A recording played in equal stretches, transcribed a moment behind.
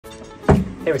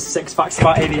Here are 6 facts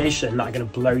about aviation that are going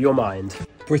to blow your mind.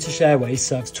 British Airways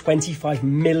serves 25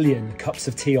 million cups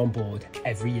of tea on board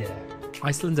every year.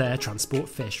 Iceland Air transport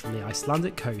fish from the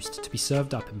Icelandic coast to be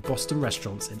served up in Boston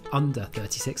restaurants in under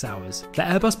 36 hours. The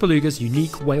Airbus Beluga's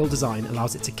unique whale design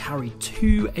allows it to carry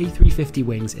 2 A350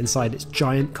 wings inside its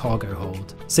giant cargo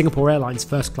hold. Singapore Airlines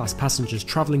first-class passengers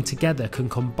travelling together can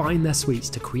combine their suites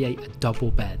to create a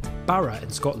double bed. Barra in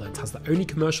Scotland has the only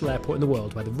commercial airport in the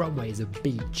world where the runway is a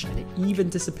beach, and it even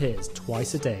disappears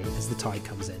twice a day as the tide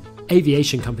comes in.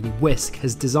 Aviation company Whisk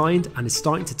has designed and is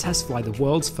starting to test fly the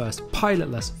world's first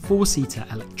pilotless 4-seater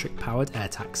electric-powered air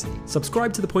taxi.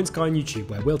 Subscribe to The Points Guy on YouTube,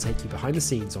 where we'll take you behind the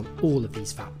scenes on all of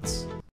these facts.